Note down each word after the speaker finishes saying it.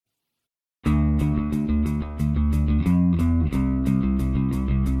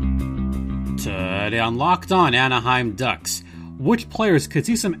Today on Locked On Anaheim Ducks, which players could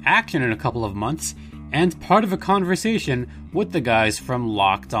see some action in a couple of months, and part of a conversation with the guys from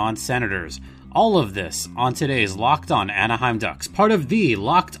Locked On Senators. All of this on today's Locked On Anaheim Ducks, part of the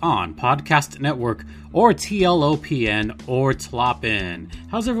Locked On Podcast Network, or TLOPN, or TLOPN.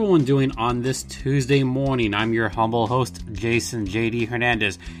 How's everyone doing on this Tuesday morning? I'm your humble host, Jason JD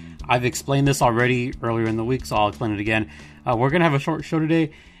Hernandez. I've explained this already earlier in the week, so I'll explain it again. We're going to have a short show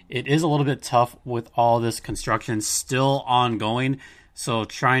today. It is a little bit tough with all this construction still ongoing, so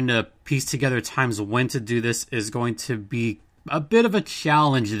trying to piece together times when to do this is going to be a bit of a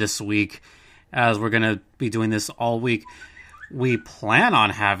challenge this week, as we're going to be doing this all week. We plan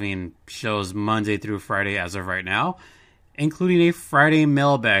on having shows Monday through Friday as of right now, including a Friday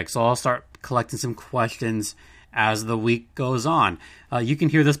mailbag, so I'll start collecting some questions as the week goes on. You can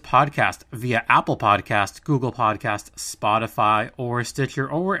hear this podcast via Apple Podcast, Google Podcast, Spotify, or Stitcher,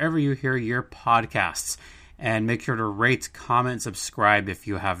 or wherever you hear your podcasts. And make sure to rate, comment, subscribe if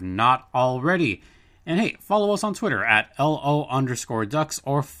you have not already. And hey, follow us on Twitter at LO_Ducks,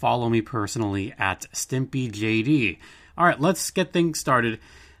 or follow me personally at StimpyJD. All right, let's get things started.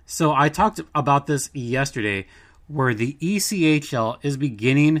 So I talked about this yesterday, where the ECHL is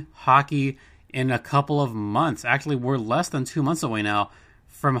beginning hockey in a couple of months. Actually, we're less than 2 months away now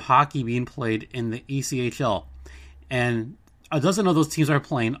from hockey being played in the ECHL. And a dozen of those teams are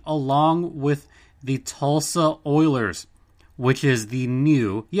playing, along with the Tulsa Oilers, which is the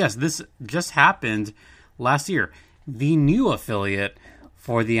new, yes, this just happened last year, the new affiliate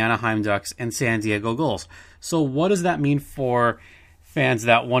for the Anaheim Ducks and San Diego Gulls. So what does that mean for fans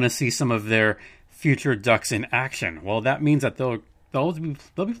that want to see some of their future Ducks in action? Well, that means that they'll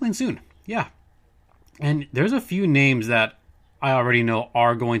be playing soon. Yeah. And there's a few names that I already know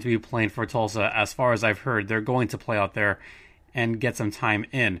are going to be playing for Tulsa. As far as I've heard, they're going to play out there and get some time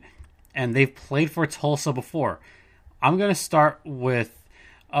in. And they've played for Tulsa before. I'm going to start with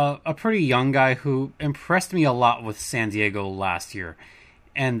a pretty young guy who impressed me a lot with San Diego last year.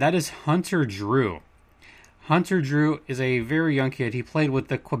 And that is Hunter Drew. Hunter Drew is a very young kid. He played with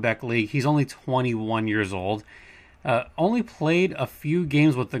the Quebec League. He's only 21 years old. Only played a few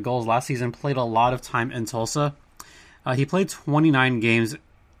games with the Gulls last season, played a lot of time in Tulsa. He played 29 games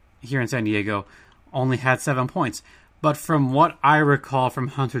here in San Diego, only had 7 points. But from what I recall from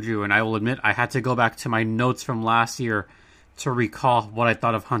Hunter Drew, and I will admit I had to go back to my notes from last year to recall what I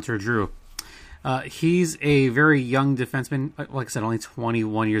thought of Hunter Drew. He's a very young defenseman, like I said, only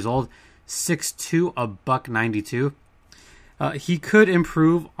 21 years old, 6'2", $192. He could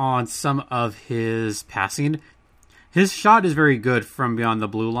improve on some of his passing. His shot is very good from beyond the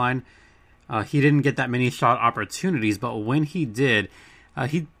blue line. He didn't get that many shot opportunities, but when he did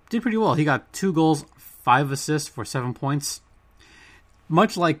pretty well. He got 2 goals, 5 assists for 7 points.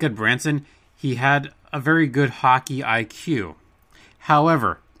 Much like Goodbranson, he had a very good hockey IQ.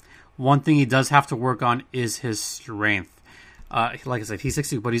 However, one thing he does have to work on is his strength. Like I said, he's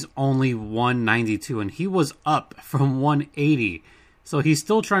 6'2", but he's only 192, and he was up from 180. So he's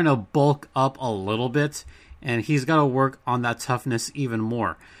still trying to bulk up a little bit, and he's got to work on that toughness even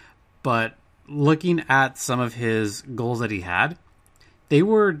more. But looking at some of his goals that he had, they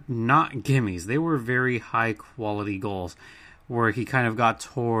were not gimmies. They were very high-quality goals, where he kind of got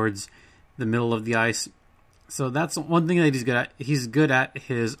towards the middle of the ice. So that's one thing that he's good at. He's good at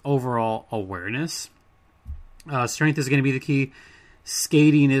his overall awareness. Strength is going to be the key.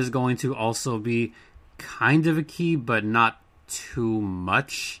 Skating is going to also be kind of a key, but not too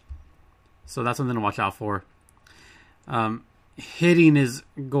much. So that's something to watch out for. Hitting is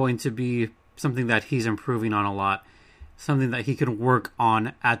going to be something that he's improving on a lot. Something that he can work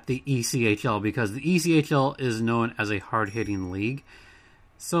on at the ECHL, because the ECHL is known as a hard-hitting league.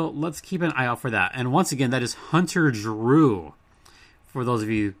 So let's keep an eye out for that. And once again, that is Hunter Drew, for those of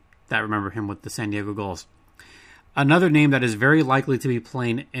you that remember him with the San Diego Gulls. Another name that is very likely to be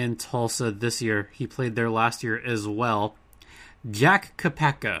playing in Tulsa this year, he played there last year as well, Jack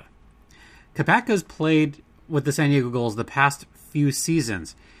Kopecka. Kopecka's played with the San Diego Gulls the past few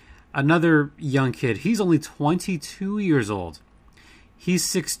seasons. Another young kid. He's only 22 years old. He's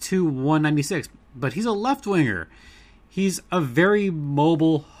 6'2", 196, but he's a left winger. He's a very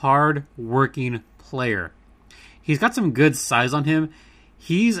mobile, hard-working player. He's got some good size on him.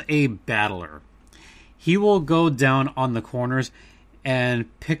 He's a battler. He will go down on the corners and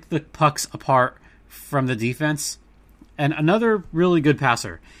pick the pucks apart from the defense. And another really good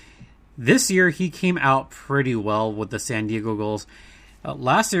passer. This year, he came out pretty well with the San Diego Gulls.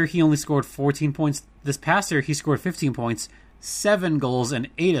 Last year, he only scored 14 points. This past year, he scored 15 points, 7 goals, and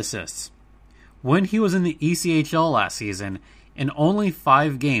 8 assists. When he was in the ECHL last season, in only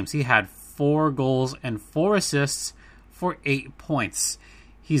 5 games, he had 4 goals and 4 assists for 8 points.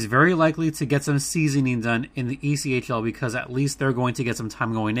 He's very likely to get some seasoning done in the ECHL because at least they're going to get some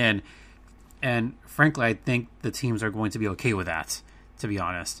time going in. And frankly, I think the teams are going to be okay with that, to be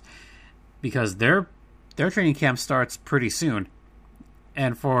honest. Because their training camp starts pretty soon.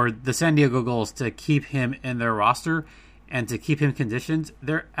 And for the San Diego Gulls to keep him in their roster and to keep him conditioned,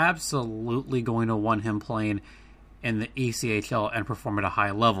 they're absolutely going to want him playing in the ECHL and perform at a high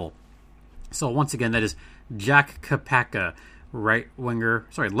level. So once again, that is Jack Kopacka,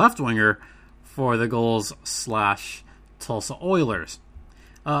 left winger for the Gulls / Tulsa Oilers.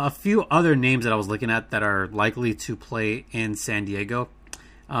 A few other names that I was looking at that are likely to play in San Diego.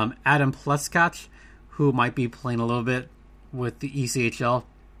 Adam Pleskach, who might be playing a little bit with the ECHL.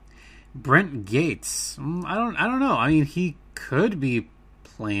 Brent Gates. I don't know. I mean, he could be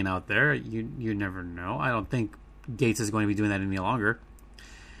playing out there. You never know. I don't think Gates is going to be doing that any longer.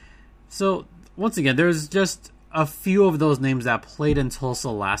 So, once again, there's just a few of those names that played in Tulsa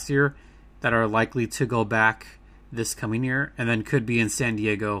last year that are likely to go back this coming year and then could be in San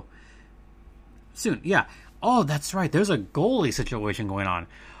Diego soon. Yeah. Oh, that's right. There's a goalie situation going on.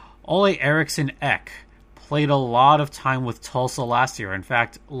 Ole Eriksson Ek played a lot of time with Tulsa last year. In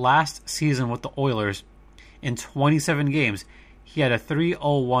fact, last season with the Oilers, in 27 games, he had a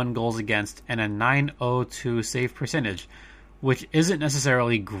 .301 goals against and a .902 save percentage, which isn't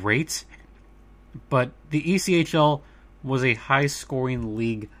necessarily great, but the ECHL was a high-scoring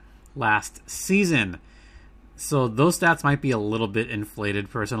league last season. So those stats might be a little bit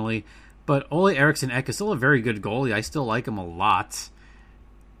inflated personally, but Ole Eriksson Ek is still a very good goalie. I still like him a lot.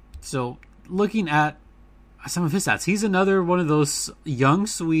 So looking at some of his stats, he's another one of those young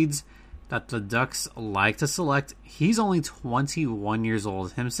Swedes that the Ducks like to select. He's only 21 years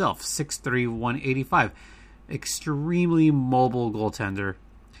old himself, 6'3", 185. Extremely mobile goaltender.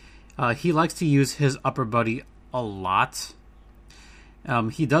 He likes to use his upper body a lot.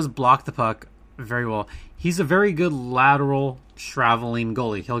 He does block the puck very well. He's a very good lateral traveling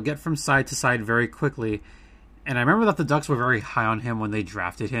goalie. He'll get from side to side very quickly. And I remember that the Ducks were very high on him when they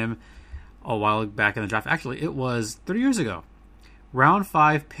drafted him a while back in the draft. Actually, it was 3 years ago. Round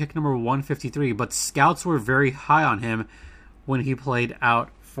 5, pick number 153. But scouts were very high on him when he played out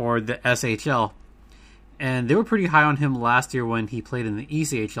for the SHL. And they were pretty high on him last year when he played in the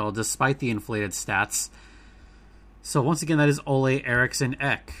ECHL, despite the inflated stats. So once again, that is Ole Eriksson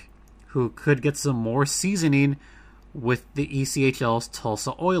Ek, who could get some more seasoning with the ECHL's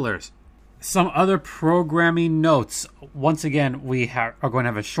Tulsa Oilers. Some other programming notes. Once again, we are going to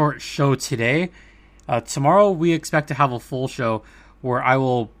have a short show today. Tomorrow, we expect to have a full show where I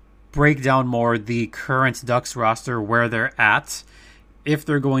will break down more the current Ducks roster, where they're at, if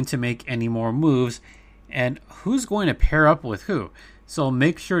they're going to make any more moves, and who's going to pair up with who. So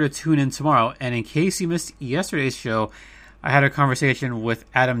make sure to tune in tomorrow. And in case you missed yesterday's show, I had a conversation with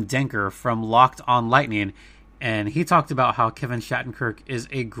Adam Denker from Locked on Lightning, and he talked about how Kevin Shattenkirk is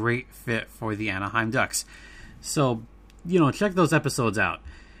a great fit for the Anaheim Ducks. So, check those episodes out.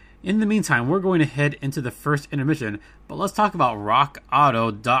 In the meantime, we're going to head into the first intermission, but let's talk about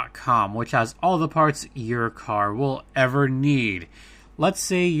RockAuto.com, which has all the parts your car will ever need. Let's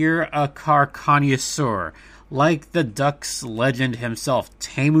say you're a car connoisseur, like the Ducks legend himself,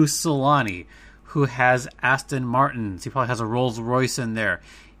 Teemu Selanne, who has Aston Martins. He probably has a Rolls Royce in there.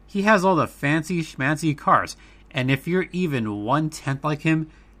 He has all the fancy schmancy cars. And if you're even 1/10 like him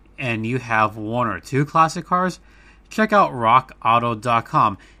and you have 1 or 2 classic cars, check out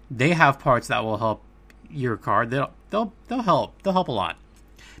RockAuto.com. They have parts that will help your car. They'll help. They'll help a lot.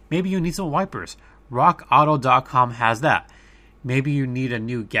 Maybe you need some wipers. RockAuto.com has that. Maybe you need a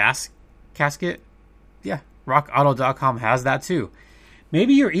new gas gasket. Yeah, RockAuto.com has that too.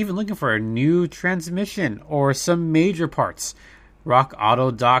 Maybe you're even looking for a new transmission or some major parts.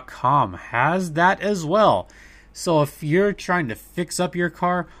 RockAuto.com has that as well. So if you're trying to fix up your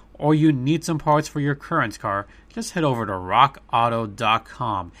car or you need some parts for your current car, just head over to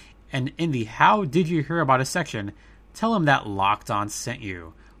RockAuto.com. And in the How Did You Hear About Us section, tell them that Locked On sent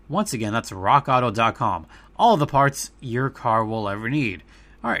you. Once again, that's RockAuto.com. All the parts your car will ever need.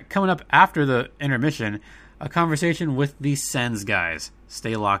 All right, coming up after the intermission, a conversation with the Sens guys.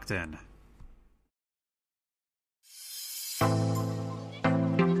 Stay locked in.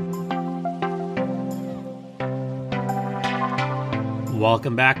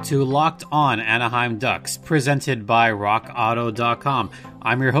 Welcome back to Locked On Anaheim Ducks, presented by RockAuto.com.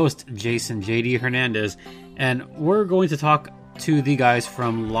 I'm your host, Jason J.D. Hernandez, and we're going to talk to the guys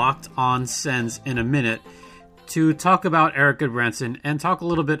from Locked On Sens in a minute to talk about Erik Gudbranson and talk a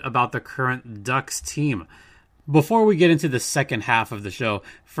little bit about the current Ducks team. Before we get into the second half of the show,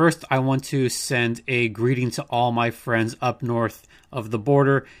 first I want to send a greeting to all my friends up north of the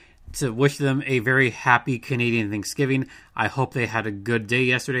border to wish them a very happy Canadian Thanksgiving. I hope they had a good day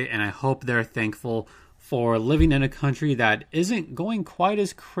yesterday, and I hope they're thankful for living in a country that isn't going quite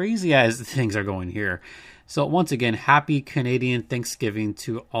as crazy as things are going here. So once again, happy Canadian Thanksgiving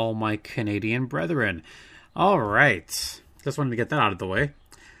to all my Canadian brethren. All right, just wanted to get that out of the way.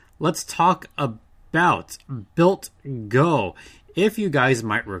 Let's talk about Built Go. If you guys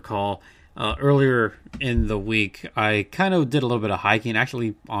might recall, earlier in the week, I kind of did a little bit of hiking.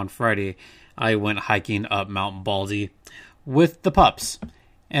 Actually, on Friday, I went hiking up Mount Baldy with the pups.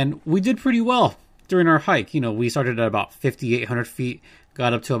 And we did pretty well during our hike. We started at about 5,800 feet,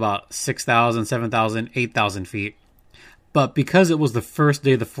 got up to about 6,000, 7,000, 8,000 feet. But because it was the first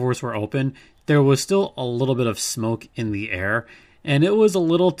day the forests were open, there was still a little bit of smoke in the air. And it was a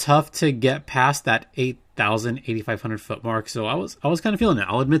little tough to get past that 8,000, 8,500 foot mark. So I was kind of feeling it.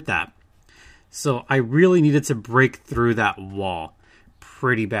 I'll admit that. So I really needed to break through that wall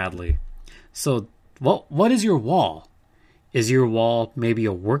pretty badly. So what is your wall? Is your wall maybe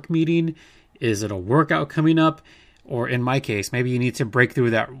a work meeting? Is it a workout coming up? Or in my case, maybe you need to break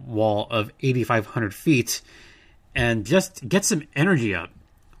through that wall of 8,500 feet and just get some energy up.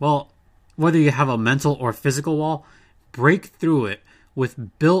 Well, whether you have a mental or physical wall, break through it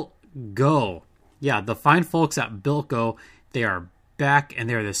with Built Go. Yeah, the fine folks at Built Go, they are back, and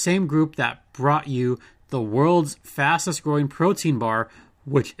they're the same group that brought you the world's fastest growing protein bar,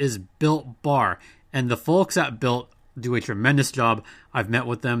 which is Built Bar. And the folks at Built do a tremendous job. I've met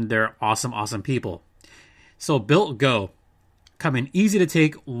with them. They're awesome, awesome people. So Built Go come in easy to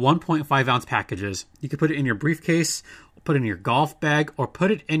take 1.5 ounce packages. You can put it in your briefcase, put it in your golf bag, or put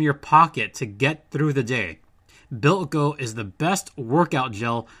it in your pocket to get through the day. Built Go is the best workout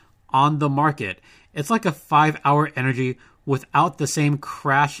gel on the market. It's like a 5-hour energy without the same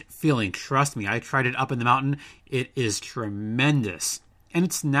crash feeling. Trust me, I tried it up in the mountain. It is tremendous. And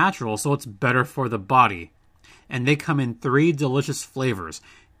it's natural, so it's better for the body. And they come in 3 delicious flavors: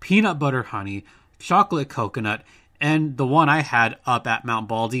 peanut butter honey, chocolate coconut, and the one I had up at Mount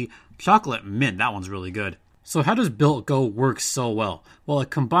Baldy, chocolate mint. That one's really good. So how does Built Go work so well? Well, it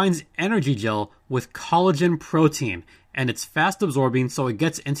combines energy gel with collagen protein, and it's fast absorbing, so it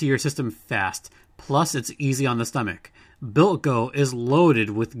gets into your system fast. Plus, it's easy on the stomach. Built Go is loaded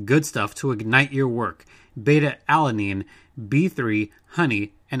with good stuff to ignite your work: beta-alanine, B3,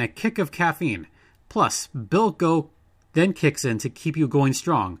 honey, and a kick of caffeine. Plus, Built Go then kicks in to keep you going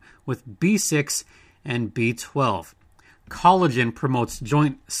strong with B6 and B12. Collagen promotes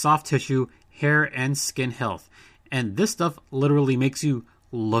joint, soft tissue, hair, and skin health. And this stuff literally makes you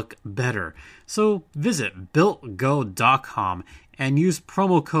look better. So visit BuiltGo.com and use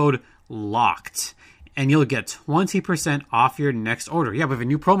promo code LOCKED. And you'll get 20% off your next order. Yeah, we have a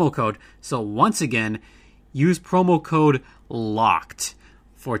new promo code. So once again, use promo code LOCKED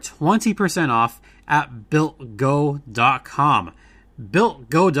for 20% off at BuiltGo.com.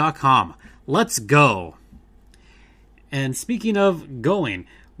 BuiltGo.com. Let's go. And speaking of going,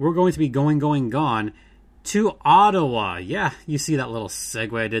 we're going to be gone to Ottawa. Yeah, you see that little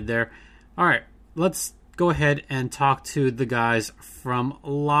segue I did there. All right, let's go ahead and talk to the guys from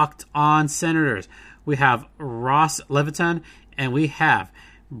Locked On Senators. We have Ross Levitan and we have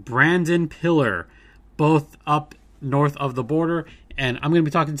Brandon Pillar, both up north of the border. And I'm going to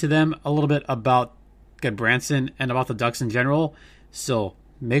be talking to them a little bit about Gudbranson and about the Ducks in general. So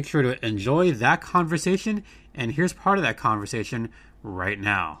make sure to enjoy that conversation. And here's part of that conversation right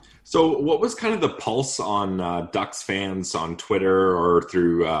now. So what was kind of the pulse on Ducks fans on Twitter or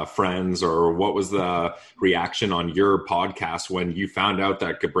through friends, or what was the reaction on your podcast when you found out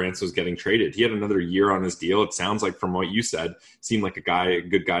that Gudbranson was getting traded? He had another year on his deal. It sounds like, from what you said, seemed like a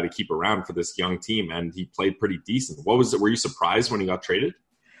good guy to keep around for this young team, and he played pretty decent. What was it? Were you surprised when he got traded?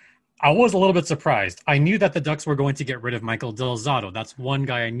 I was a little bit surprised. I knew that the Ducks were going to get rid of Michael Del Zotto. That's one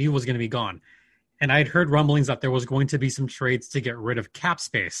guy I knew was going to be gone. And I had heard rumblings that there was going to be some trades to get rid of cap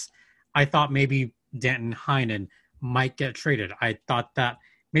space. I thought maybe Danton Heinen might get traded. I thought that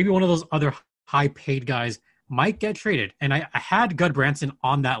maybe one of those other high-paid guys might get traded. And I had Gudbranson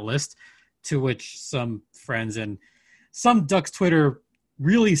on that list, to which some friends and some Ducks Twitter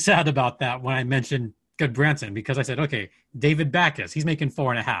really sad about that when I mentioned Gudbranson, because I said, okay, David Backes, he's making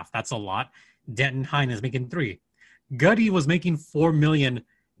 4.5. That's a lot. Danton Heinen is making 3. Guddy was making $4 million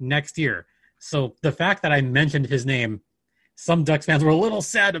next year. So the fact that I mentioned his name, some Ducks fans were a little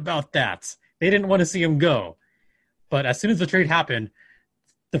sad about that. They didn't want to see him go. But as soon as the trade happened,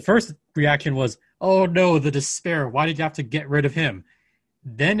 the first reaction was, oh no, the despair. Why did you have to get rid of him?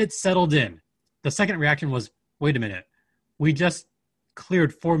 Then it settled in. The second reaction was, wait a minute, we just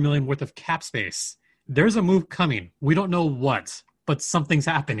cleared $4 million worth of cap space. There's a move coming. We don't know what, but something's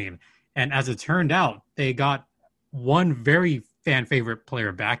happening. And as it turned out, they got one very fan favorite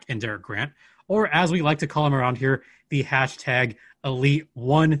player back in Derek Grant, or as we like to call him around here, the hashtag Elite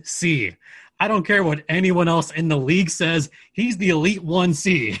 1C. I don't care what anyone else in the league says. He's the Elite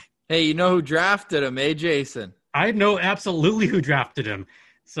 1C. Hey, you know who drafted him, Jason? I know absolutely who drafted him.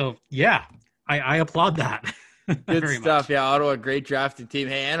 So, yeah, I applaud that. Good stuff. Yeah, Ottawa, great drafting team.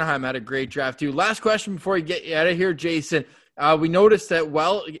 Hey, Anaheim had a great draft too. Last question before we get you out of here, Jason. We noticed that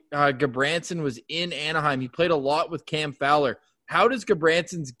while Gudbranson was in Anaheim, he played a lot with Cam Fowler. How does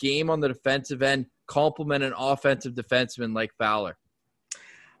Gudbranson's game on the defensive end complement an offensive defenseman like Fowler?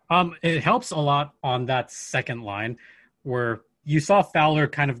 It helps a lot on that second line where you saw Fowler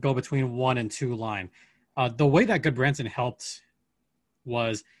kind of go between 1 and 2 line. The way that Gudbranson helped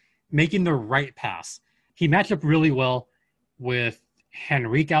was making the right pass. He matched up really well with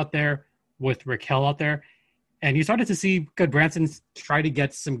Henrique out there, with Raquel out there, and you started to see Gudbranson try to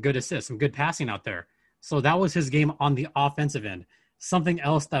get some good assists, some good passing out there. So that was his game on the offensive end. Something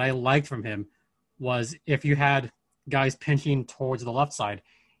else that I liked from him was if you had guys pinching towards the left side,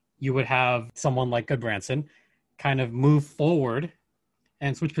 you would have someone like Gudbranson kind of move forward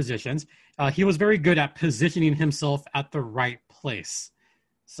and switch positions. He was very good at positioning himself at the right place.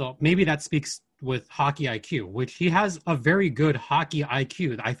 So maybe that speaks with hockey IQ, which he has a very good hockey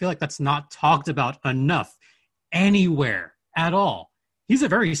IQ. I feel like that's not talked about enough anywhere at all. He's a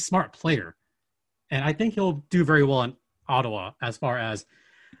very smart player. And I think he'll do very well in Ottawa as far as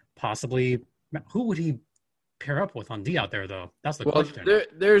possibly who would he pair up with on D out there, though? That's the question.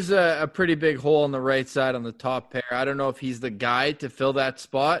 There's a pretty big hole on the right side on the top pair. I don't know if he's the guy to fill that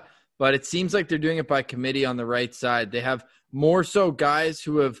spot, but it seems like they're doing it by committee on the right side. They have more so guys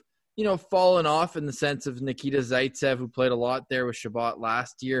who have, fallen off in the sense of Nikita Zaitsev, who played a lot there with Shabbat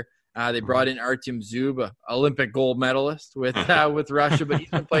last year. They brought in Artyom Zub, Olympic gold medalist with Russia, but he's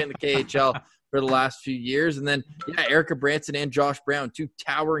been playing the KHL for the last few years. And then, Eric Gudbranson and Josh Brown, 2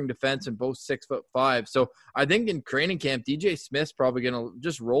 towering defensemen, both 6'5". So I think in training camp, DJ Smith's probably going to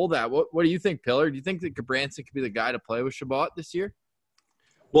just roll that. What do you think, Pillar? Do you think that Gudbranson could be the guy to play with Shabbat this year?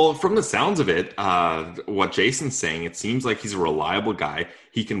 Well, from the sounds of it, what Jason's saying, it seems like he's a reliable guy.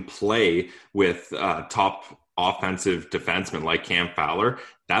 He can play with top offensive defensemen like Cam Fowler.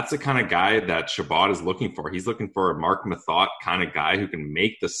 That's the kind of guy that Shabbat is looking for. He's looking for a Mark Mathot kind of guy who can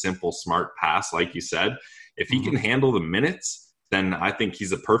make the simple, smart pass, like you said. If he can handle the minutes, then I think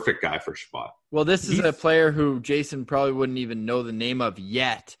he's a perfect guy for Shabbat. Well, this is a player who Jason probably wouldn't even know the name of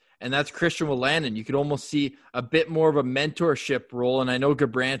yet, and that's Christian Wolanin. You could almost see a bit more of a mentorship role, and I know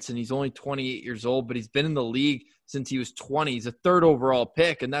Gudbranson, he's only 28 years old, but he's been in the league since he was 20. He's a 3rd overall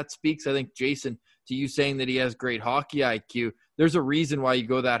pick, and that speaks, I think, Jason, to you saying that he has great hockey IQ. There's a reason why you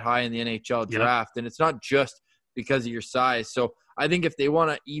go that high in the NHL draft, and it's not just because of your size. So I think if they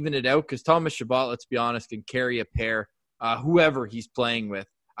want to even it out, because Thomas Shabbat, let's be honest, can carry a pair, whoever he's playing with.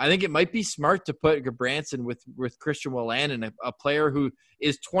 I think it might be smart to put Gudbranson with Christian Wolanin, a player who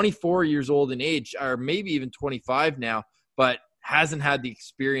is 24 years old in age, or maybe even 25 now, but hasn't had the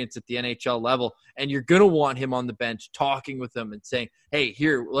experience at the NHL level. And you're going to want him on the bench talking with them and saying, hey,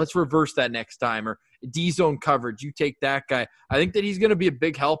 here, let's reverse that next time, or D-zone coverage, you take that guy. I think that he's going to be a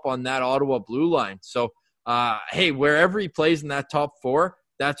big help on that Ottawa blue line. So, hey, wherever he plays in that top 4,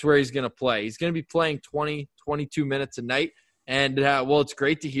 that's where he's going to play. He's going to be playing 20, 22 minutes a night. And, it's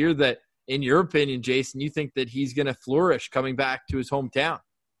great to hear that, in your opinion, Jason, you think that he's going to flourish coming back to his hometown.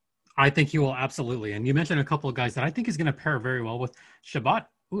 I think he will, absolutely. And you mentioned a couple of guys that I think is going to pair very well with Shabbat.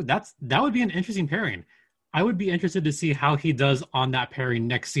 Ooh, that would be an interesting pairing. I would be interested to see how he does on that pairing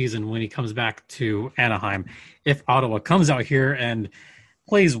next season when he comes back to Anaheim. If Ottawa comes out here and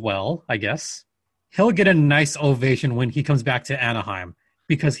plays well, I guess, he'll get a nice ovation when he comes back to Anaheim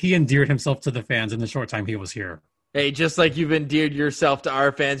because he endeared himself to the fans in the short time he was here. Hey, just like you've endeared yourself to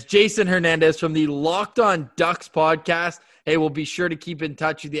our fans, Jason Hernandez from the Locked On Ducks podcast. Hey, we'll be sure to keep in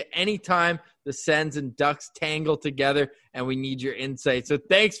touch with you anytime the Sens and Ducks tangle together, and we need your insight. So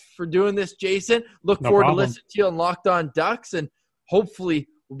thanks for doing this, Jason. Look forward to listening to you on Locked On Ducks, and hopefully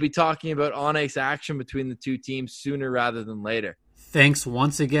we'll be talking about on-ice action between the two teams sooner rather than later. Thanks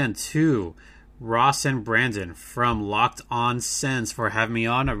once again to Ross and Brandon from Locked On Sens for having me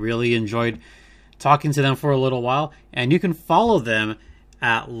on. I really enjoyed talking to them for a little while, and you can follow them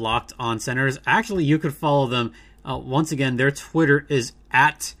at Locked On Senators. Actually, you could follow them once again. Their Twitter is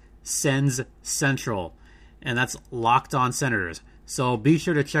at Sens Central, and that's Locked On Senators. So be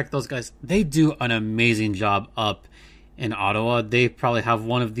sure to check those guys. They do an amazing job up in Ottawa. They probably have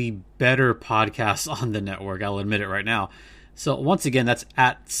one of the better podcasts on the network. I'll admit it right now. So once again, that's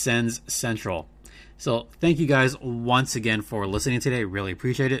at Sens Central. So thank you guys once again for listening today. Really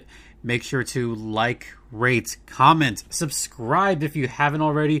appreciate it. Make sure to like, rate, comment, subscribe if you haven't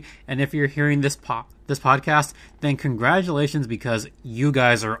already. And if you're hearing this podcast, then congratulations, because you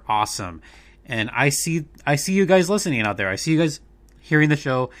guys are awesome. And I see you guys listening out there. I see you guys hearing the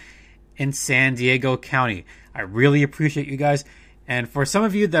show in San Diego County. I really appreciate you guys. And for some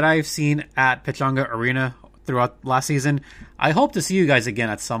of you that I've seen at Pechanga Arena throughout last season, I hope to see you guys again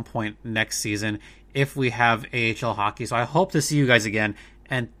at some point next season if we have AHL hockey. So I hope to see you guys again.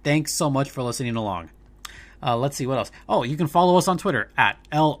 And thanks so much for listening along. Let's see what else. Oh, you can follow us on Twitter at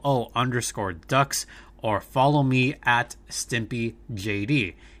LO_Ducks, or follow me at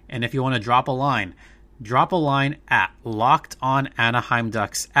StimpyJD. And if you want to drop a line at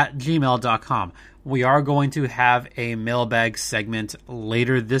lockedonanaheimducks@gmail.com. We are going to have a mailbag segment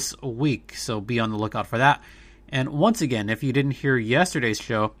later this week, so be on the lookout for that. And once again, if you didn't hear yesterday's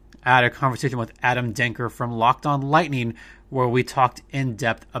show, I had a conversation with Adam Denker from Locked On Lightning, where we talked in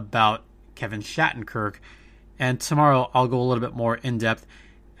depth about Kevin Shattenkirk. And tomorrow I'll go a little bit more in depth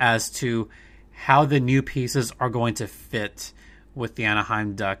as to how the new pieces are going to fit with the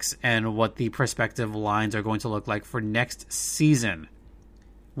Anaheim Ducks and what the prospective lines are going to look like for next season,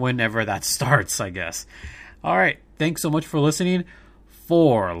 whenever that starts, I guess. All right, thanks so much for listening.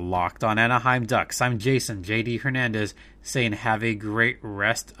 For Locked On Anaheim Ducks, I'm Jason JD Hernandez, saying have a great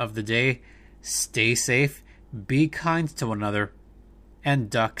rest of the day. Stay safe, be kind to one another, and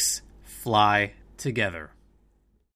Ducks fly together.